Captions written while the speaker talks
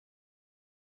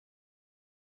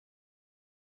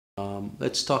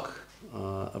Let's talk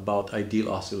about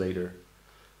ideal oscillator.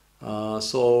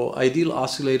 So ideal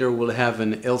oscillator will have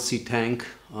an LC tank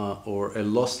or a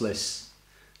lossless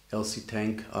LC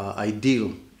tank,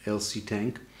 ideal LC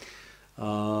tank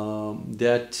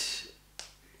that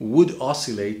would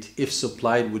oscillate if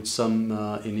supplied with some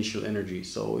initial energy.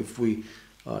 So if we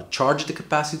charge the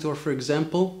capacitor, for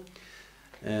example,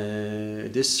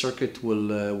 this circuit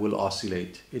will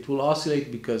oscillate. It will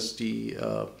oscillate because the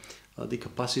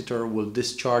capacitor will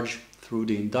discharge through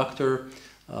the inductor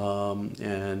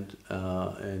and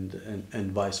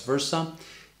vice versa,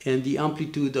 and the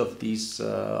amplitude of these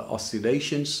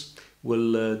oscillations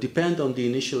will depend on the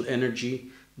initial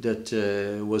energy that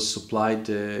was supplied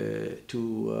to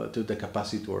the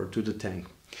capacitor, to the tank.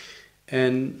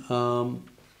 And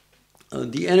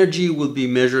the energy will be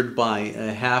measured by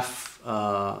half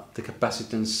the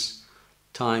capacitance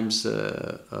times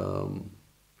the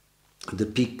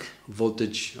peak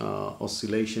voltage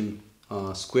oscillation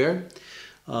squared.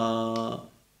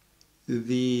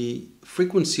 The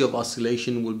frequency of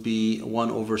oscillation will be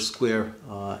 1 over square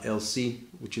LC,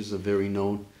 which is a very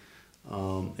known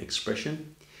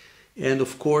expression. And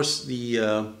of course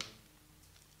the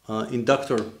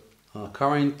inductor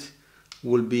current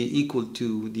will be equal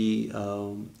to the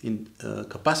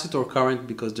capacitor current,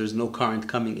 because there's no current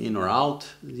coming in or out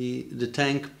the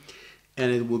tank,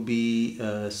 and it will be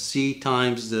C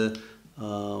times the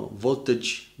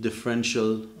voltage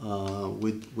differential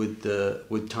with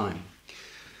time.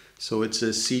 So it's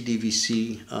a C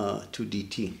dVc to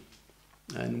dt,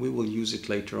 and we will use it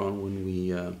later on when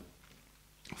we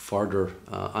further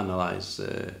analyze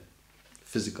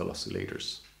physical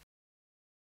oscillators.